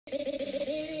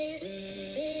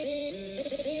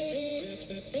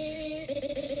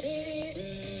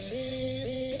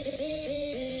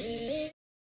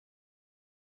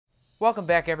Welcome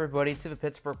back, everybody, to the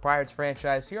Pittsburgh Pirates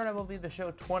franchise here on MLB The Show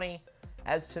 20.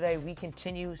 As today, we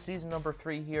continue season number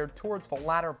 3 here towards the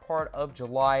latter part of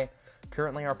July.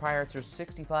 Currently, our Pirates are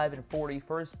 65-40,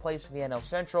 first place in the NL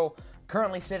Central.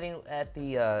 Currently sitting at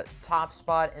the top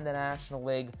spot in the National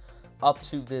League up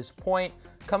to this point.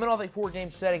 Coming off a 4-game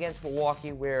set against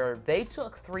Milwaukee where they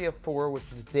took 3 of 4, which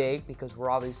is big because we're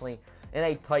obviously in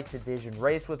a tight division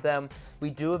race with them.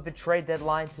 We do have the trade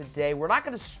deadline today. We're not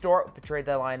going to start with the trade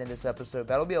deadline in this episode.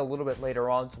 That'll be a little bit later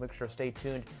on, so make sure to stay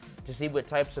tuned to see what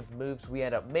types of moves we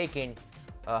end up making.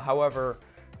 However,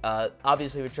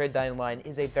 obviously the trade deadline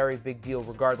is a very big deal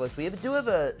regardless. We do have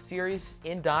a series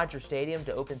in Dodger Stadium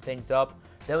to open things up.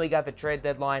 Then we got the trade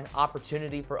deadline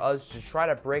opportunity for us to try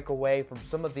to break away from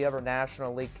some of the other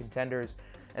National League contenders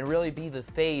and really be the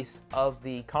face of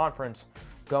the conference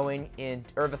going in,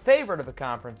 or the favorite of the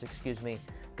conference,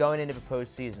 going into the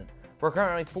postseason. We're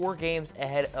currently 4 games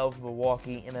ahead of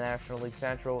Milwaukee in the National League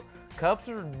Central. Cubs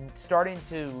are starting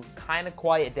to kind of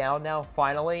quiet down now,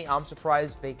 finally. I'm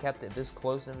surprised they kept it this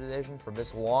close in the division for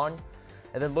this long.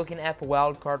 And then looking at the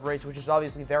wild card race, which is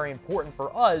obviously very important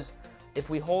for us, if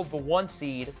we hold the 1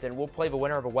 seed, then we'll play the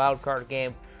winner of a wild card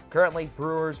game. Currently,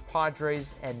 Brewers,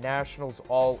 Padres, and Nationals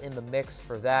all in the mix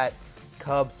for that.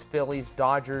 Cubs, Phillies,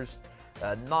 Dodgers,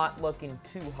 not looking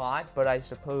too hot, but I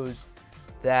suppose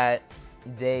that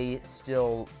they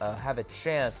still have a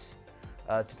chance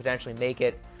to potentially make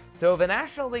it. So the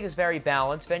National League is very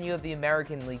balanced. Then you have the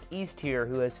American League East here,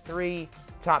 who has 3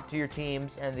 top-tier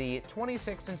teams, and the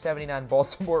 26-79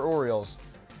 Baltimore Orioles.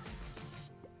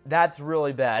 That's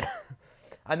really bad.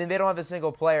 I mean, they don't have a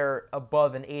single player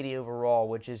above an 80 overall,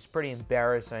 which is pretty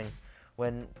embarrassing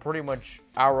when pretty much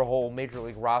our whole Major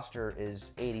League roster is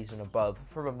 80s and above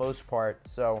for the most part.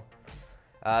 So,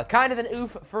 kind of an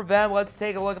oof for them. Let's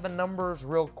take a look at the numbers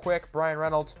real quick. Brian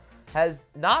Reynolds has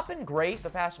not been great the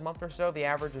past month or so. The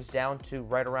average is down to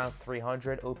right around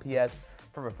 300. OPS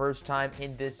for the first time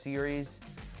in this series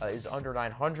is under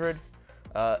 900.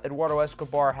 Eduardo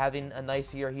Escobar having a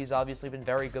nice year. He's obviously been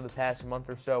very good the past month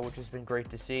or so, which has been great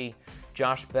to see.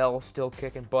 Josh Bell still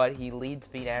kicking butt. He leads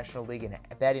the National League in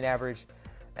batting average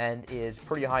and is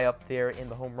pretty high up there in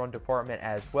the home run department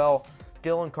as well.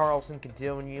 Dylan Carlson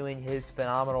continuing his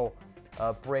phenomenal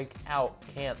breakout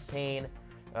campaign.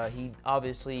 He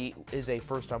obviously is a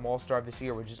first-time All-Star this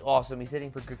year, which is awesome. He's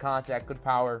hitting for good contact, good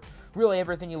power, really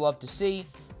everything you love to see.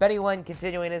 Benny Lynn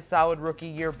continuing his solid rookie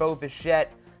year. Bo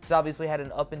Bichette has obviously had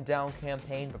an up-and-down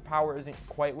campaign. The power isn't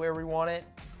quite where we want it,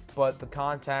 but the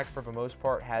contact, for the most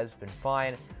part, has been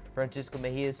fine. Francisco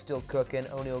Mejia is still cooking.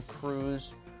 O'Neal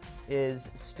Cruz is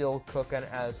still cooking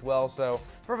as well. So,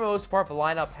 for the most part, the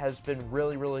lineup has been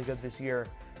really, really good this year.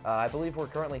 I believe we're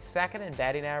currently 2nd in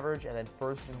batting average and then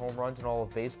 1st in home runs in all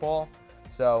of baseball.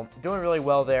 So, doing really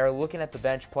well there. Looking at the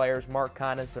bench players, Mark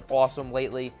Kahn has been awesome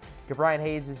lately. Gabriel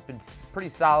Hayes has been pretty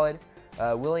solid.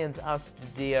 Williams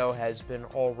Astudillo has been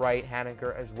all right.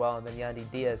 Haniger as well. And then Yandy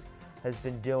Diaz has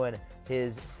been doing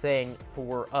his thing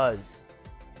for us.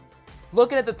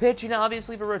 Looking at the pitching,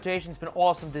 obviously the rotation's been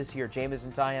awesome this year.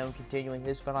 Jameson Taillon continuing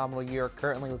his phenomenal year,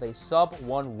 currently with a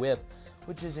sub-1 whip,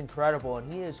 which is incredible.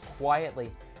 And he is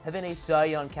quietly having a Cy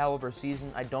Young caliber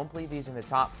season. I don't believe he's in the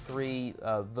top 3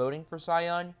 voting for Cy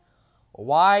Young.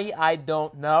 Why? I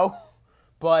don't know.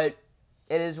 But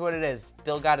it is what it is.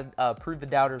 Still got to prove the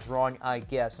doubters wrong, I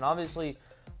guess. And obviously,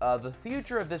 the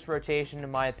future of this rotation,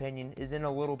 in my opinion, is in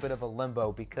a little bit of a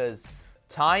limbo because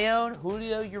Taillon,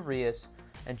 Julio Urias,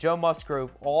 and Joe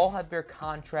Musgrove all have their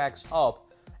contracts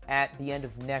up at the end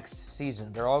of next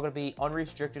season. They're all going to be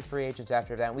unrestricted free agents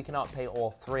after that, and we cannot pay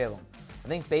all 3 of them. I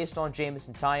think based on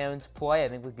Jameson Taillon's play, I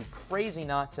think we'd be crazy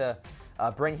not to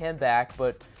bring him back.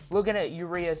 But looking at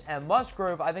Urias and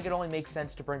Musgrove, I think it only makes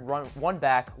sense to bring one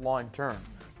back long term.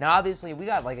 Now, obviously, we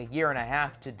got like a year and a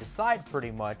half to decide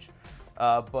pretty much.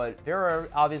 But there are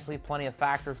obviously plenty of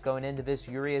factors going into this.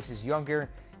 Urias is younger.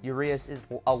 Urias is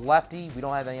a lefty. We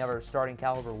don't have any other starting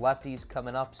caliber lefties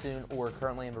coming up soon or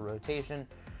currently in the rotation.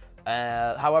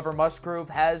 However, Musgrove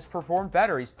has performed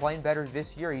better. He's playing better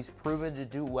this year. He's proven to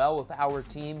do well with our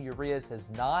team. Urias has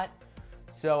not.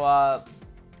 So,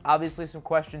 obviously some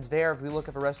questions there. If we look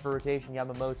at the rest of the rotation,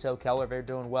 Yamamoto, Keller, they're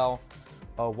doing well.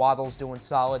 Waddle's doing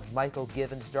solid. Michael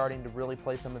Givens starting to really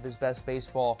play some of his best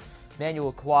baseball.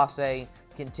 Manuel Clase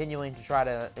continuing to try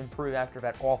to improve after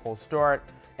that awful start.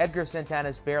 Edgar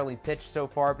Santana's barely pitched so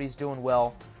far, but he's doing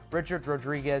well. Richard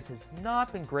Rodriguez has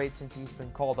not been great since he's been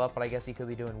called up, but I guess he could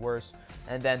be doing worse.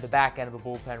 And then the back end of the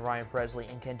bullpen, Ryan Presley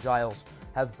and Ken Giles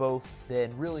have both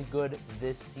been really good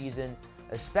this season,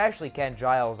 especially Ken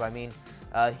Giles. I mean,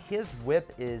 his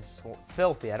whip is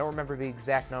filthy. I don't remember the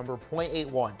exact number,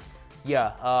 .81.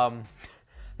 Yeah,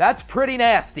 that's pretty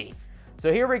nasty.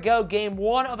 So here we go, game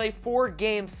one of a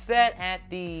 4-game set at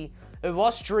the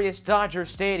illustrious Dodger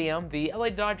Stadium. The LA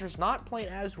Dodgers not playing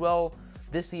as well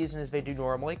this season as they do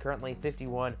normally, currently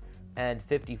 51 and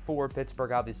 54.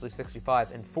 Pittsburgh obviously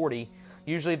 65 and 40.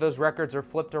 Usually those records are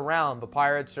flipped around. The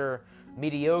Pirates are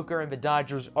mediocre and the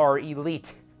Dodgers are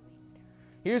elite.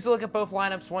 Here's a look at both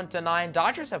lineups 1 to 9.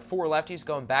 Dodgers have 4 lefties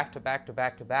going back to back to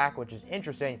back to back, which is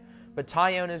interesting. But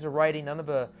Taillon is a righty. None of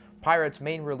the Pirates'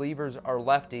 main relievers are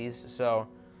lefties, so,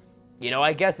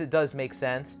 I guess it does make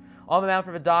sense. On the mound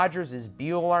for the Dodgers is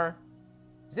Buehler.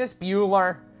 Is this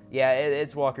Buehler? Yeah,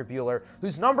 it's Walker Buehler,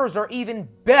 whose numbers are even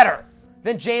better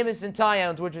than Jameson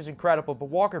Taillon's, which is incredible. But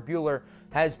Walker Buehler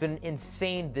has been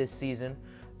insane this season.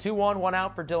 2-1, 1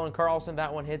 out for Dylan Carlson.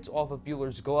 That one hits off of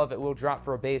Buehler's glove. It will drop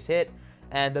for a base hit.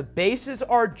 And the bases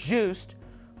are juiced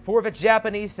for the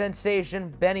Japanese sensation,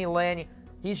 Benny Lane.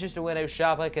 He's just a window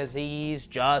shopper because he's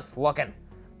just looking.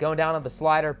 Going down on the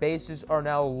slider, bases are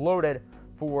now loaded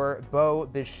for Bo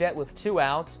Bichette with 2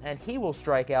 outs, and he will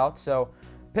strike out. So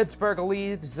Pittsburgh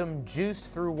leaves them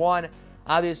juiced through 1.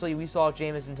 Obviously, we saw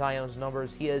Jameson Taillon's numbers.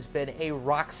 He has been a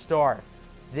rock star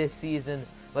this season.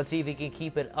 Let's see if he can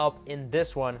keep it up in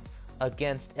this one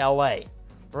against LA.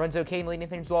 Lorenzo Cain leading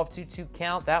things off 2-2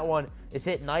 count. That one is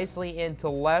hit nicely into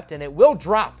left, and it will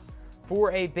drop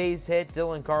for a base hit.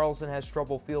 Dylan Carlson has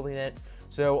trouble fielding it.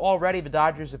 So already the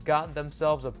Dodgers have gotten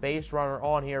themselves a base runner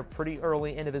on here pretty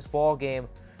early into this ball game.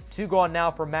 2 gone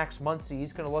now for Max Muncy.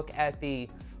 He's going to look at the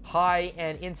high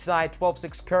and inside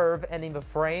 12-6 curve ending the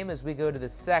frame as we go to the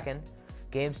second.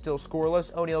 Game still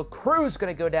scoreless. O'Neal Cruz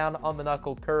going to go down on the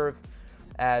knuckle curve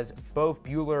as both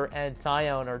Buehler and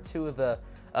Taillon are 2 of the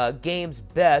game's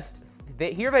best.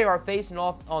 Here they are facing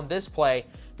off on this play.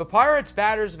 The Pirates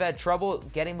batters have had trouble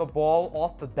getting the ball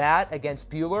off the bat against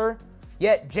Buehler,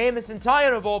 yet Jameson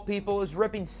Taillon, of all people, is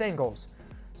ripping singles.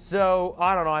 So,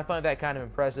 I don't know, I find that kind of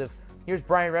impressive. Here's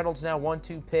Brian Reynolds now,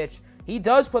 1-2 pitch. He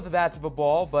does put the bat to the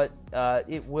ball, but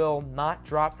it will not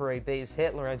drop for a base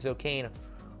hit. Lorenzo Cain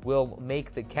will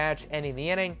make the catch ending the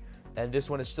inning, and this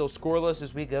one is still scoreless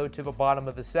as we go to the bottom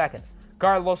of the second.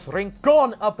 Carlos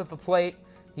Rincon up at the plate.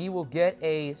 He will get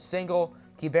a single.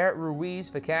 Keibert Ruiz,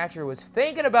 the catcher, was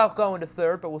thinking about going to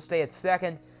third, but will stay at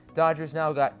second. Dodgers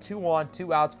now got 2 on,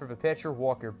 2 outs for the pitcher,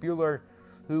 Walker Buehler,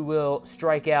 who will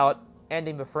strike out,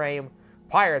 ending the frame.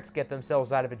 Pirates get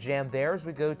themselves out of a jam there as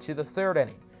we go to the third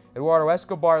inning. Eduardo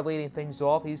Escobar leading things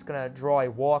off. He's going to draw a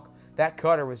walk. That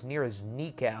cutter was near his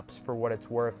kneecaps for what it's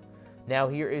worth. Now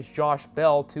here is Josh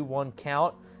Bell, 2-1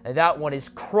 count, and that one is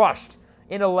crushed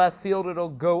into left field. It'll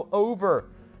go over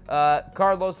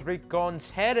Carlos Rincon's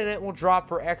head, and it will drop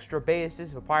for extra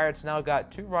bases. The Pirates now got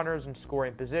 2 runners in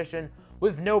scoring position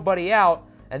with nobody out,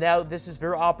 and now this is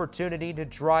their opportunity to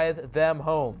drive them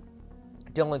home.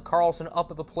 Dylan Carlson up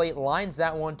at the plate, lines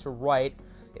that one to right.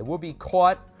 It will be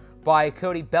caught by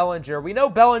Cody Bellinger. We know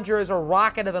Bellinger is a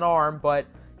rocket of an arm, but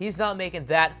he's not making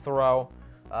that throw.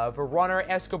 The runner,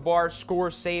 Escobar,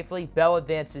 scores safely. Bell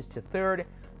advances to third.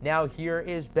 Now here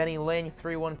is Benny Lane,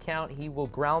 3-1 count. He will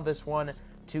ground this one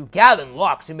to Gavin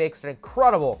Lux, who makes an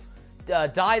incredible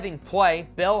diving play.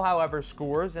 Bell, however,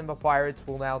 scores, and the Pirates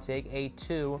will now take a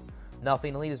 2-0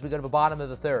 lead as we go to the bottom of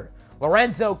the third.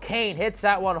 Lorenzo Cain hits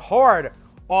that one hard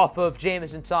off of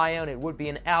Jameson Taillon. It would be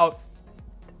an out.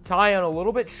 Taillon a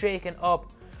little bit shaken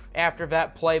up after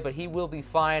that play, but he will be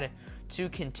fine to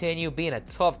continue being a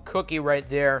tough cookie right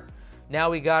there. Now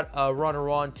we got a runner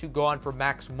on, 2 gone for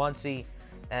Max Muncy.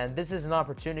 And this is an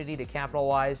opportunity to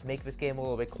capitalize, make this game a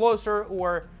little bit closer,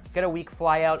 or get a weak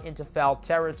fly out into foul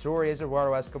territory as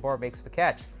Eduardo Escobar makes the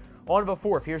catch. On to the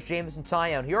fourth, here's Jameson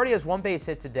Taillon. He already has 1 base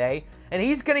hit today, and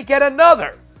he's going to get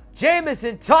another.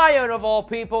 Jameson Taillon, of all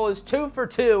people, is 2 for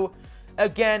 2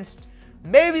 against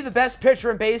maybe the best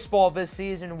pitcher in baseball this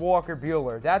season, Walker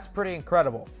Buehler. That's pretty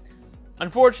incredible.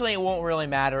 Unfortunately, it won't really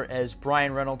matter as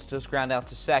Brian Reynolds does ground out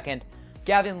to second.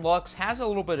 Gavin Lux has a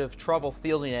little bit of trouble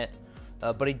fielding it,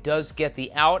 but he does get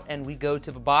the out, and we go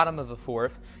to the bottom of the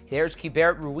fourth. There's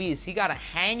Keibert Ruiz. He got a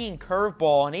hanging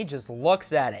curveball, and he just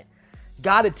looks at it.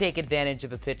 Got to take advantage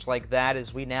of a pitch like that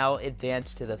as we now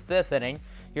advance to the 5th inning.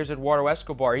 Here's Eduardo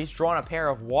Escobar. He's drawn a pair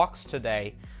of walks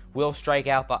today. Will strike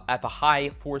out at the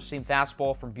high 4-seam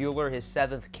fastball from Buehler, his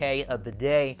 7th K of the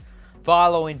day.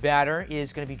 Following batter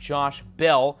is going to be Josh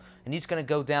Bell, and he's going to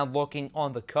go down looking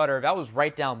on the cutter. That was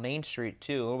right down Main Street,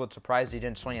 too. A little bit surprised he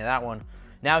didn't swing at that one.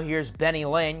 Now here's Benny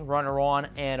Lane, runner on,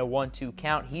 and a 1-2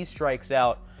 count. He strikes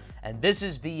out. And this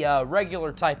is the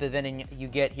regular type of inning you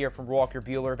get here from Walker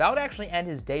Buehler. That would actually end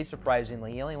his day,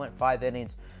 surprisingly. He only went 5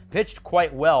 innings. Pitched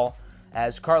quite well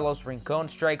as Carlos Rincon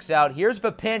strikes out. Here's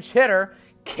the pinch hitter,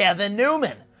 Kevin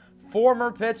Newman,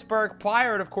 former Pittsburgh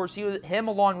Pirate. Of course, him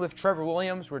along with Trevor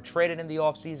Williams were traded in the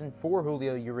offseason for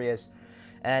Julio Urias.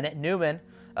 And Newman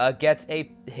gets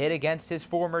a hit against his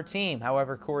former team.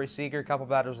 However, Corey Seager, a couple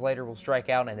batters later, will strike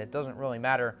out, and it doesn't really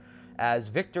matter, as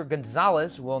Victor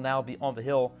Gonzalez will now be on the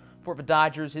hill for the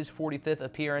Dodgers, his 45th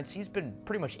appearance. He's been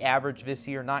pretty much average this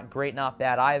year, not great, not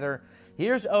bad either.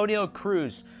 Here's O'Neal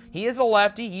Cruz. He is a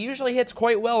lefty. He usually hits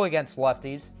quite well against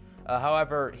lefties.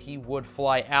 However, he would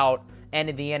fly out. End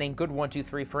of the inning. Good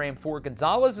 1-2-3 frame for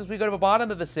Gonzalez as we go to the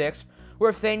bottom of the sixth,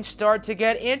 where things start to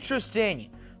get interesting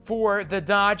for the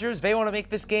Dodgers. They want to make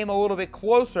this game a little bit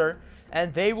closer,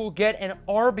 and they will get an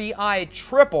RBI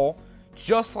triple.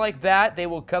 Just like that, they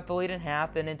will cut the lead in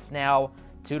half, and it's now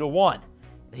 2-1.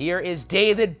 Here is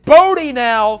David Bodie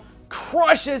now.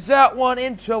 Crushes that one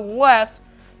into left.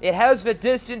 It has the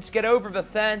distance get over the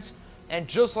fence, and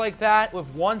just like that, with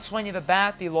one swing of the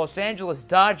bat, the Los Angeles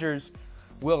Dodgers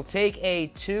will take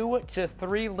a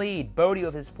 2-3 lead. Bodie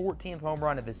with his 14th home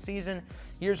run of the season.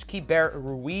 Here's Keibert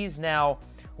Ruiz now.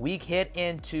 Weak hit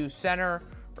into center,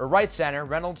 or right center.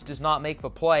 Reynolds does not make the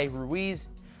play. Ruiz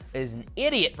is an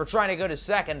idiot for trying to go to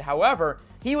second. However,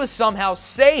 he was somehow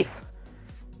safe.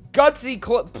 Gutsy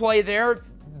play there.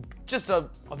 Just a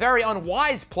very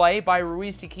unwise play by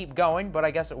Ruiz to keep going, but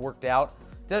I guess it worked out.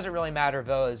 Doesn't really matter,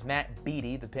 though, as Matt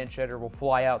Beattie, the pinch hitter, will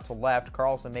fly out to left.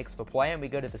 Carlson makes the play, and we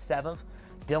go to the seventh.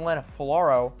 Dylan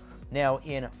Floro now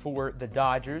in for the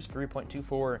Dodgers.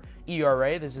 3.24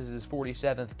 ERA. This is his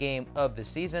 47th game of the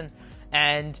season.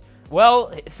 And,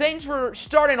 well, things were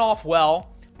starting off well,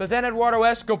 but then Eduardo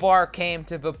Escobar came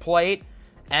to the plate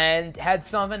and had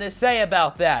something to say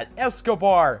about that.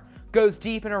 Escobar goes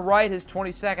deep into right, his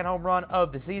 22nd home run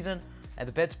of the season. And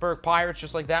the Pittsburgh Pirates,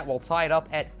 just like that, will tie it up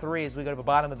at 3 as we go to the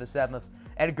bottom of the seventh.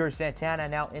 Edgar Santana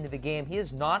now into the game. He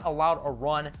has not allowed a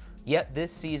run yet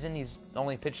this season. He's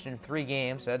only pitched in 3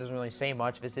 games, so that doesn't really say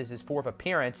much. This is his 4th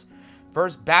appearance.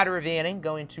 First batter of the inning,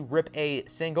 going to rip a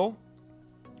single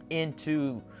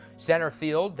into center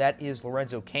field. That is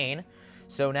Lorenzo Cain.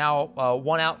 So now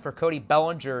 1 out for Cody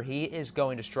Bellinger. He is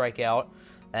going to strike out.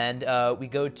 And we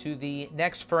go to the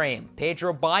next frame.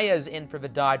 Pedro Baez in for the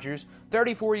Dodgers.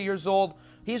 34 years old.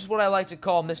 He's what I like to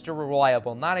call Mr.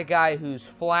 Reliable. Not a guy who's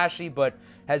flashy, but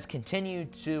has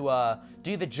continued to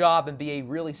do the job and be a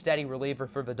really steady reliever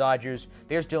for the Dodgers.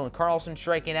 There's Dylan Carlson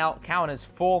striking out. Count is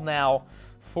full now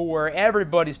for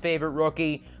everybody's favorite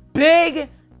rookie, Big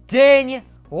Ding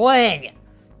Ling.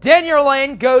 Daniel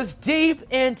Lane goes deep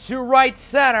into right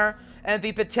center, and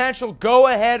the potential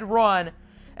go-ahead run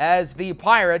as the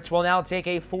Pirates will now take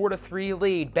a 4-3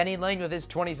 lead. Benny Lane with his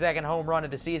 22nd home run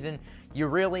of the season. You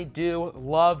really do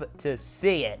love to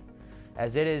see it,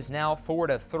 as it is now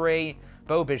 4-3.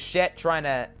 Bo Bichette trying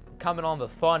to come in on the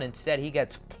fun. Instead, he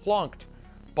gets plunked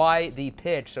by the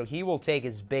pitch, so he will take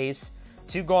his base.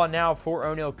 2 gone now for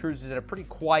O'Neal Cruz. Is at a pretty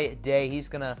quiet day. He's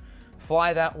going to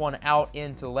fly that one out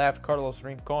into left. Carlos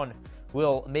Rincon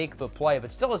will make the play,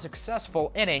 but still a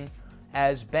successful inning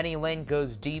as Benny Lane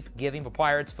goes deep, giving the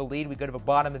Pirates the lead. We go to the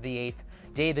bottom of the 8th.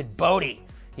 David Bodie.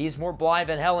 He's more blind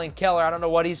than Helen Keller. I don't know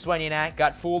what he's swinging at.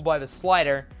 Got fooled by the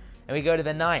slider. And we go to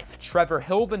the 9th. Trevor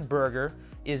Hildenberger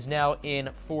is now in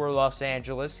for Los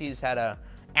Angeles. He's had an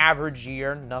average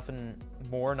year, nothing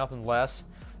more, nothing less.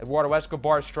 Eduardo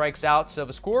Escobar strikes out, so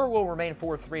the score will remain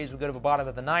 4-3 as we go to the bottom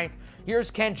of the 9th.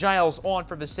 Here's Ken Giles on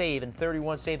for the save. In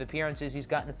 31 save appearances, he's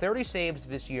gotten 30 saves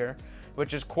this year,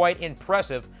 which is quite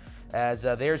impressive. As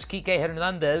there's Kike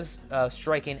Hernandez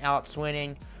striking out,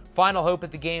 swinging. Final hope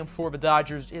at the game for the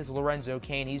Dodgers is Lorenzo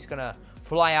Cain. He's going to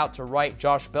fly out to right.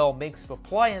 Josh Bell makes the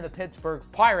play, and the Pittsburgh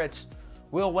Pirates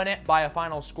will win it by a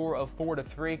final score of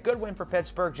 4-3. Good win for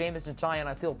Pittsburgh. Jamison Taillon,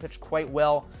 I feel, pitched quite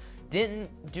well.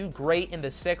 Didn't do great in the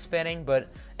 6th inning, but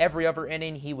every other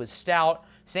inning he was stout.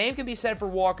 Same can be said for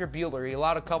Walker Buehler. He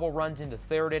allowed a couple runs in the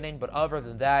 3rd inning, but other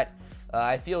than that,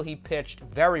 I feel he pitched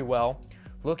very well.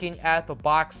 Looking at the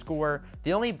box score,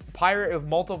 the only Pirate with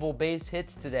multiple base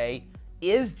hits today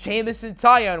is Jamison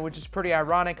Taillon, which is pretty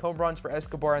ironic. Home runs for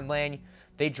Escobar and Lane.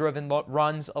 They drove in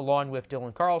runs along with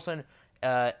Dylan Carlson.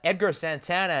 Edgar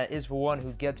Santana is the one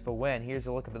who gets the win. Here's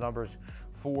a look at the numbers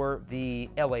for the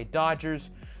LA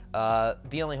Dodgers.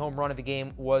 The only home run of the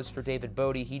game was for David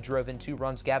Bodie. He drove in 2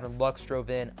 runs. Gavin Lux drove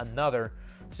in another.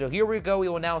 So here we go. We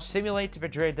will now simulate to the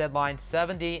trade deadline,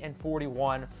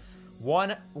 70-41.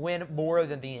 1 win more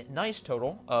than the nice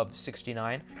total of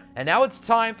 69. And now it's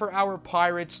time for our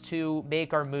Pirates to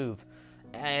make our move.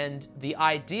 And the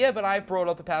idea that I've brought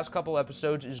up the past couple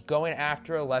episodes is going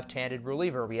after a left-handed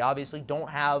reliever. We obviously don't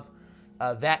have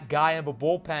that guy in the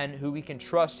bullpen who we can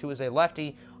trust who is a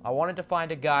lefty. I wanted to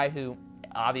find a guy who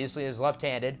obviously is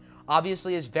left-handed.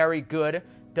 obviously is very good,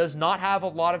 does not have a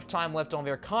lot of time left on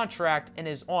their contract, and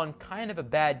is on kind of a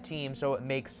bad team, so it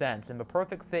makes sense. And the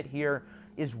perfect fit here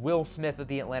is Will Smith of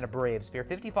the Atlanta Braves. They're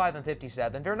 55 and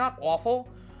 57. They're not awful,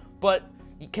 but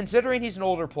considering he's an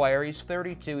older player, he's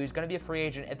 32, he's going to be a free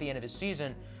agent at the end of his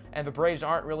season, and the Braves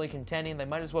aren't really contending, they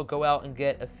might as well go out and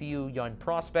get a few young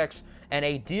prospects, and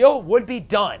a deal would be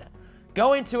done.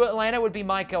 Going to Atlanta would be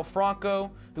Maikel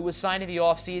Franco, who was signed in the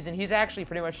offseason. He's actually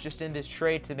pretty much just in this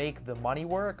trade to make the money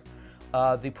work.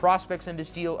 The prospects in this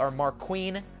deal are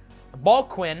Ballquin,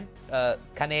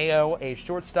 Caneo, a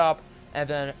shortstop, and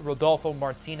then Rodolfo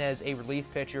Martinez, a relief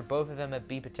pitcher. Both of them have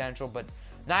B potential, but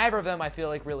neither of them I feel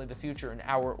like really the future in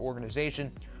our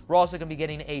organization. We're also going to be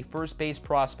getting a first base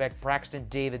prospect, Braxton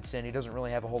Davidson. He doesn't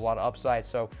really have a whole lot of upside,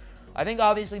 so I think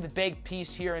obviously the big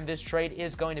piece here in this trade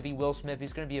is going to be Will Smith.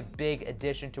 He's going to be a big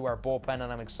addition to our bullpen, and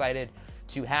I'm excited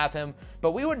to have him.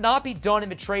 But we would not be done in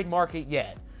the trade market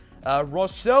yet.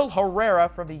 Rosell Herrera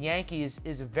from the Yankees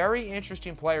is a very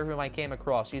interesting player whom I came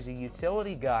across. He's a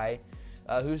utility guy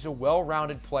who's a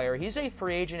well-rounded player. He's a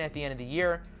free agent at the end of the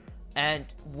year, and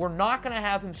we're not going to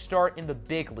have him start in the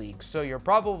big leagues. So you're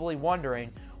probably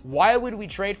wondering, why would we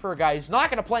trade for a guy who's not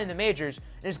going to play in the majors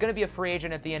and is going to be a free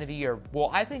agent at the end of the year?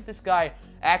 Well, I think this guy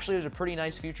actually has a pretty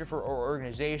nice future for our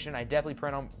organization. I definitely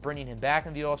plan on bringing him back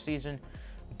in the offseason.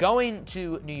 Going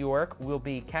to New York, we'll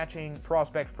be catching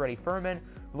prospect Freddie Fermin,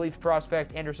 relief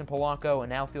prospect Anderson Polanco,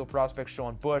 and outfield prospect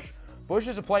Sean Bush. Bush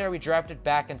is a player we drafted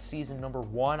back in season number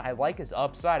 1. I like his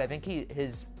upside. I think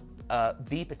his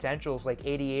V potential is like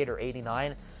 88 or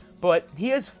 89, but he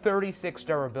has 36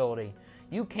 durability.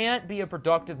 You can't be a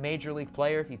productive major league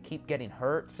player if you keep getting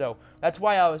hurt, so that's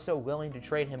why I was so willing to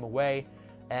trade him away.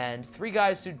 And 3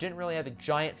 guys who didn't really have a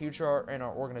giant future in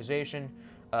our organization.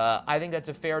 I think that's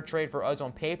a fair trade for us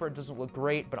on paper. It doesn't look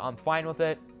great, but I'm fine with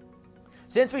it.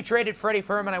 Since we traded Freddie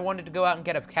Fermin, I wanted to go out and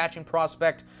get a catching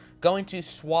prospect. Going to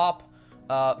swap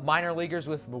minor leaguers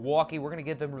with Milwaukee. We're going to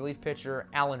give them relief pitcher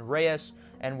Alan Reyes,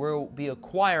 and we'll be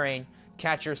acquiring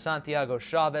catcher Santiago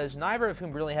Chavez, neither of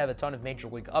whom really have a ton of major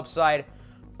league upside,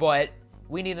 but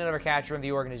we need another catcher in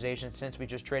the organization since we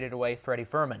just traded away Freddie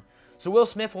Fermin. So Will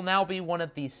Smith will now be one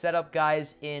of the setup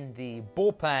guys in the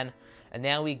bullpen, and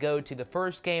now we go to the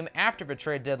first game after the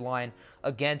trade deadline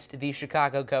against the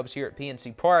Chicago Cubs here at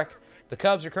PNC Park. The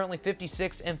Cubs are currently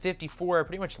 56 and 54,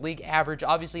 pretty much league average.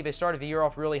 Obviously, they started the year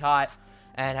off really hot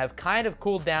and have kind of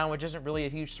cooled down, which isn't really a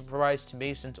huge surprise to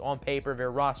me since on paper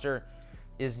their roster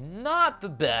is not the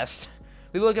best.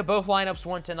 We look at both lineups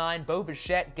 1 to 9. Bo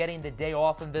Bichette getting the day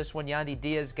off in this one. Yandy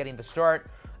Diaz getting the start.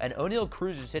 And O'Neal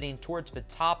Cruz is hitting towards the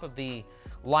top of the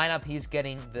lineup. He's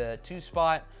getting the 2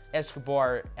 spot.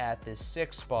 Escobar at the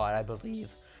 6 spot, I believe.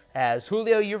 As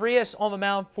Julio Urias on the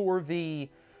mound for the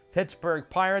Pittsburgh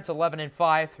Pirates, 11 and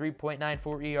 5,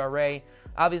 3.94 ERA.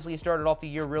 Obviously, he started off the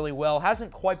year really well.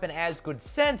 Hasn't quite been as good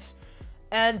since,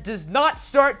 and does not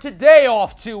start today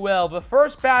off too well. The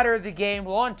first batter of the game,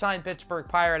 longtime Pittsburgh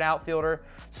Pirate outfielder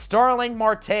Starling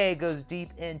Marte goes deep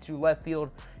into left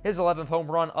field, his 11th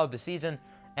home run of the season,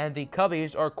 and the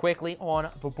Cubbies are quickly on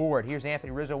the board. Here's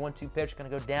Anthony Rizzo, 1-2 pitch, going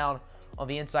to go down on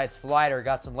the inside slider.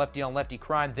 Got some lefty-on-lefty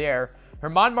crime there.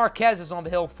 German Marquez is on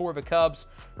the hill for the Cubs.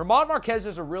 German Marquez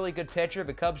is a really good pitcher.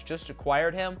 The Cubs just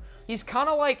acquired him. He's kind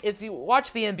of like, if you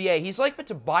watch the NBA, he's like the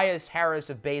Tobias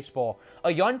Harris of baseball.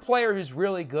 A young player who's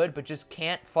really good but just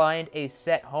can't find a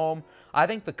set home. I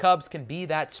think the Cubs can be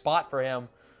that spot for him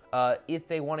if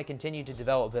they want to continue to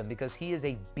develop him, because he is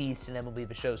a beast in MLB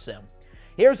The Show sim.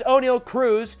 Here's O'Neal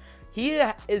Cruz. He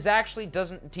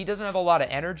doesn't have a lot of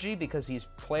energy because he's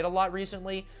played a lot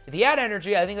recently. If he had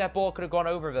energy, I think that ball could have gone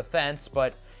over the fence,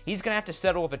 but he's going to have to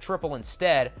settle with a triple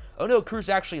instead. O'Neal Cruz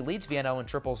actually leads the NL in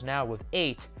triples now with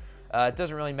 8. It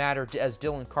doesn't really matter as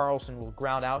Dylan Carlson will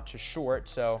ground out to short,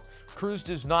 so Cruz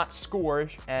does not score,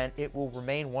 and it will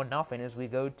remain 1-0 as we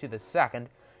go to the second.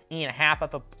 Ian Happ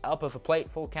up at the plate,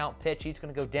 full count pitch. He's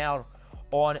going to go down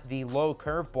on the low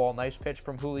curveball. Nice pitch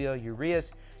from Julio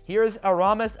Urias. Here's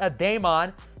Aramis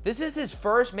Adamon. This is his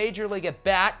first major league at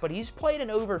bat, but he's played in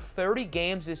over 30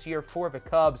 games this year for the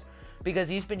Cubs because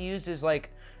he's been used as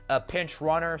like a pinch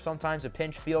runner, sometimes a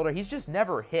pinch fielder. He's just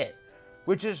never hit,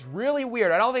 which is really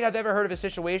weird. I don't think I've ever heard of a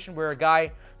situation where a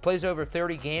guy plays over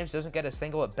 30 games, doesn't get a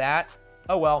single at bat.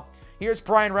 Oh well. Here's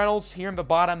Brian Reynolds here in the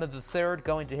bottom of the third,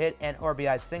 going to hit an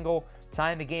RBI single,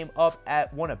 tying the game up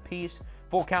at 1 apiece.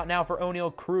 Full count now for O'Neal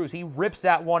Cruz. He rips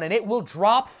that one, and it will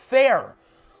drop fair.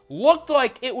 Looked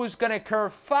like it was going to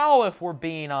curve foul if we're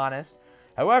being honest.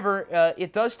 However,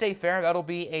 it does stay fair. That'll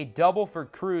be a double for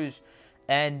Cruz.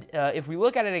 And if we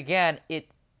look at it again, it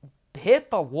hit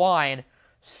the line,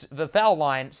 the foul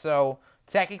line, so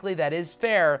technically that is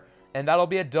fair. and that'll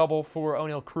be a double for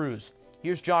Oneil Cruz.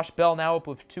 Here's Josh Bell now up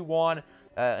with 2 on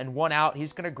and 1 out.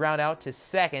 He's going to ground out to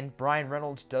second. Brian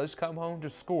Reynolds does come home to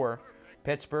score.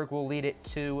 Pittsburgh will lead it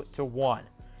 2-1.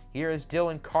 Here is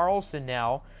Dylan Carlson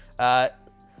now. The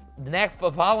next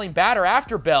following batter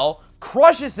after Bell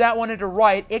crushes that one into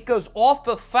right. It goes off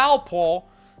the foul pole.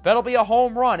 That'll be a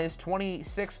home run, his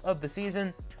 26th of the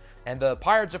season. And the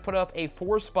Pirates have put up a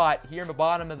 4 spot here in the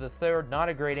bottom of the third. Not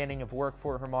a great inning of work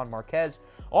for German Marquez.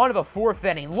 On to the 4th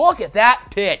inning. Look at that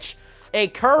pitch. A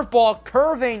curveball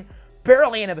curving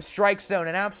barely into the strike zone.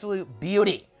 An absolute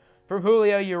beauty from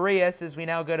Julio Urias as we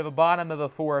now go to the bottom of the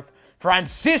 4th.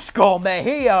 Francisco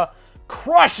Mejia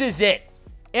crushes it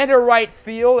into right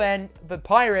field, and the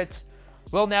Pirates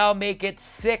will now make it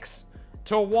 6-1.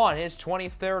 His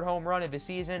 23rd home run of the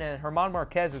season, and German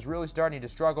Marquez is really starting to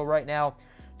struggle right now.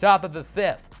 Top of the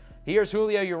 5th. Here's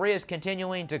Julio Urias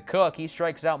continuing to cook. He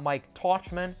strikes out Mike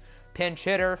Tauchman. Pinch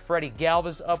hitter Freddie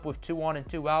Galvis up with 2 on and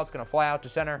 2 outs. Going to fly out to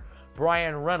center.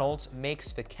 Brian Reynolds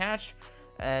makes the catch.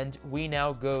 And we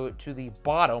now go to the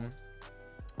bottom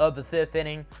of the 5th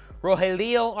inning.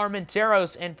 Rogelio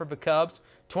Armenteros in for the Cubs.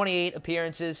 28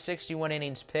 appearances, 61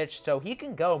 innings pitched. So he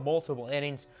can go multiple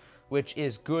innings, which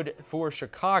is good for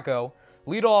Chicago.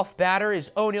 Leadoff batter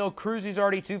is Oneil Cruz. He's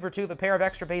already 2 for 2 with a pair of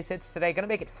extra base hits today. Going to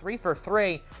make it 3 for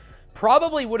 3.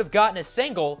 Probably would have gotten a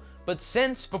single, but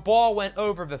since the ball went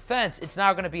over the fence, it's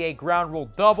now going to be a ground rule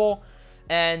double.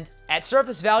 And at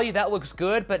surface value, that looks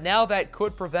good, but now that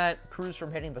could prevent Cruz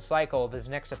from hitting the cycle if his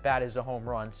next at-bat is a home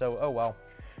run. So, oh well.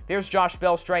 There's Josh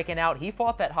Bell striking out. He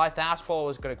thought that high fastball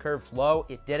was going to curve low.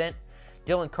 It didn't.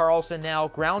 Dylan Carlson now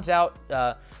grounds out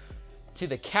to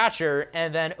the catcher,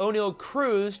 and then Oneil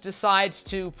Cruz decides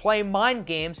to play mind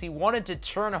games. He wanted to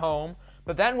turn home,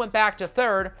 but then went back to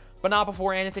third, but not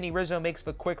before Anthony Rizzo makes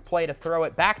the quick play to throw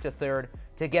it back to third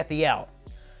to get the out.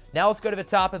 Now let's go to the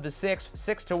top of the 6th.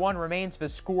 6-1 remains the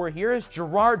score. Here is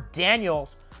Gerard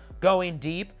Daniels going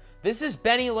deep. This is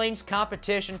Benny Lane's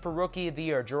competition for Rookie of the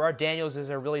Year. Gerard Daniels is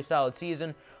a really solid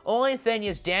season. Only thing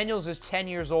is Daniels is 10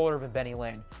 years older than Benny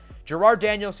Lane. Gerard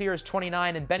Daniels here is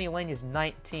 29, and Benny Lane is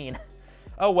 19.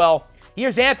 Oh, well,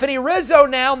 here's Anthony Rizzo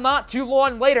now, not too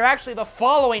long later. Actually, the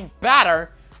following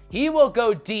batter, he will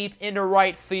go deep into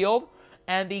right field,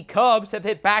 and the Cubs have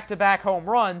hit back-to-back home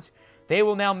runs. They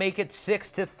will now make it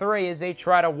 6-3 as they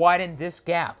try to widen this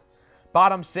gap.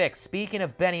 Bottom 6. Speaking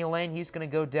of Benny Lane, he's going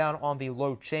to go down on the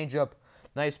low changeup.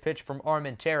 Nice pitch from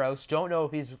Armenteros. Don't know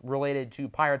if he's related to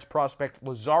Pirates prospect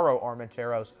Lazaro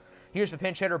Armenteros. Here's the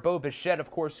pinch hitter, Bo Bichette,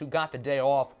 of course, who got the day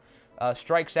off.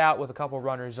 Strikes out with a couple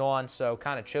runners on, so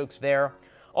kind of chokes there.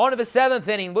 On to the 7th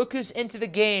inning. Look who's into the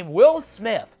game. Will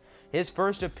Smith, his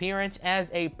first appearance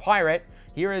as a Pirate.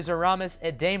 Here is Aramis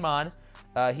Edeman.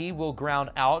 He will ground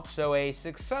out, so a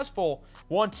successful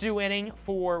 1-2 inning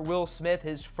for Will Smith,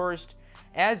 his first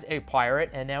as a Pirate.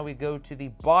 And now we go to the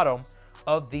bottom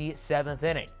of the 7th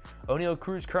inning. Oneil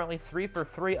Cruz currently 3 for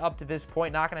 3 up to this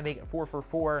point. Not going to make it 4 for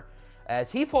 4,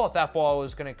 as he thought that ball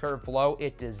was going to curve low.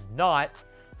 It does not,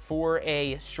 for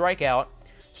a strikeout.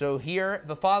 So here,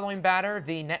 the following batter,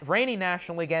 the reigning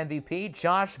National League MVP,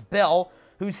 Josh Bell,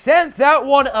 who sends out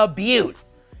one a beaut.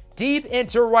 Deep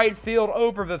into right field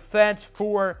over the fence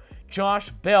for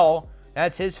Josh Bell.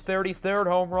 That's his 33rd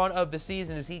home run of the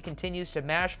season as he continues to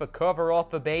mash the cover off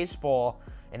the baseball.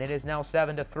 And it is now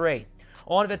 7-3.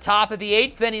 On to the top of the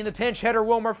 8th inning, the pinch hitter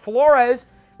Wilmer Flores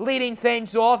leading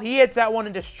things off. He hits that one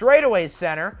into straightaway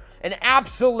center. An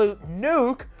absolute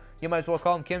nuke. You might as well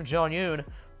call him Kim Jong-un.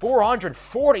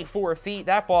 444 feet.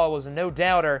 That ball was a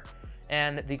no-doubter.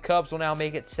 And the Cubs will now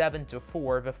make it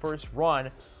 7-4. The first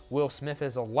run Will Smith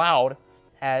has allowed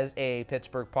as a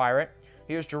Pittsburgh Pirate.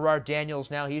 Here's Gerard Daniels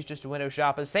now. He's just a window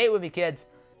shopper. Say it with me, kids,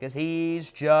 because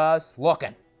he's just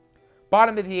looking.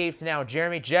 Bottom of the 8th now.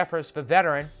 Jeremy Jeffress, the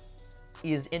veteran,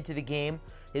 is into the game.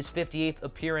 His 58th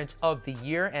appearance of the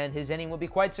year, and his inning will be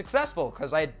quite successful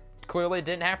because I clearly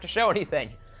didn't have to show anything.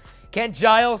 Kent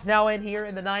Giles now in here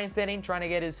in the 9th inning, trying to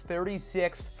get his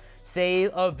 36th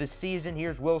save of the season.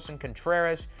 Here's Wilson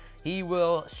Contreras. He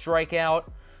will strike out.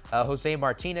 Jose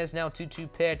Martinez now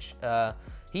 2-2 pitch.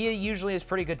 He usually has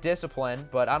pretty good discipline,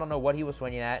 but I don't know what he was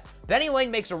swinging at. Benny Lane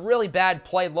makes a really bad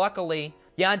play. Luckily,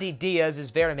 Yandy Diaz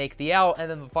is there to make the out, and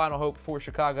then the final hope for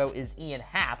Chicago is Ian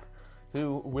Happ,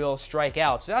 who will strike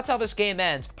out. So that's how this game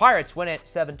ends. Pirates win it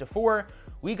 7-4.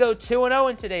 We go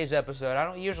 2-0 in today's episode. I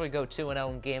don't usually go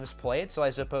 2-0 in games played, so I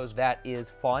suppose that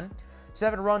is fun.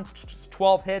 7 runs,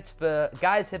 12 hits. The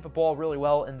guys hit the ball really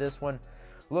well in this one.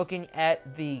 Looking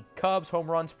at the Cubs, home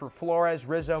runs for Flores,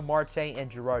 Rizzo, Marte, and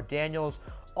Gerard Daniels.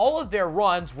 all of their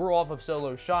runs were off of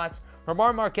solo shots.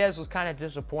 Ramon Marquez was kind of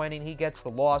disappointing. He gets the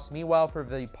loss. Meanwhile, for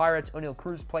the Pirates, O'Neal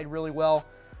Cruz played really well.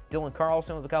 Dylan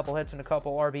Carlson with a couple hits and a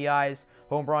couple RBIs.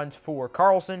 Home runs for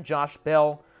Carlson, Josh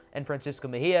Bell, and Francisco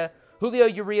Mejia. Julio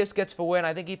Urias gets the win.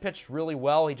 I think he pitched really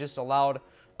well. He just allowed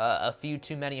a few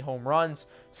too many home runs.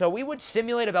 So we would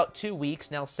simulate about 2 weeks.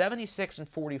 Now 76 and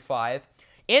 45.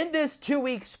 In this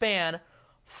 2-week span,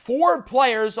 4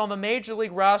 players on the Major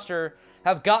League roster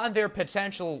have gotten their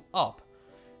potential up.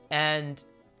 And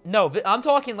no, I'm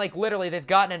talking like literally they've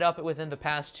gotten it up within the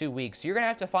past 2 weeks. You're going to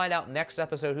have to find out next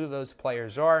episode who those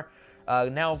players are.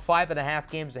 Now 5.5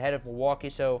 games ahead of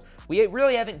Milwaukee, so we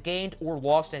really haven't gained or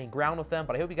lost any ground with them,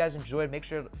 but I hope you guys enjoyed. Make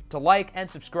sure to like and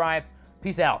subscribe.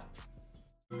 Peace out.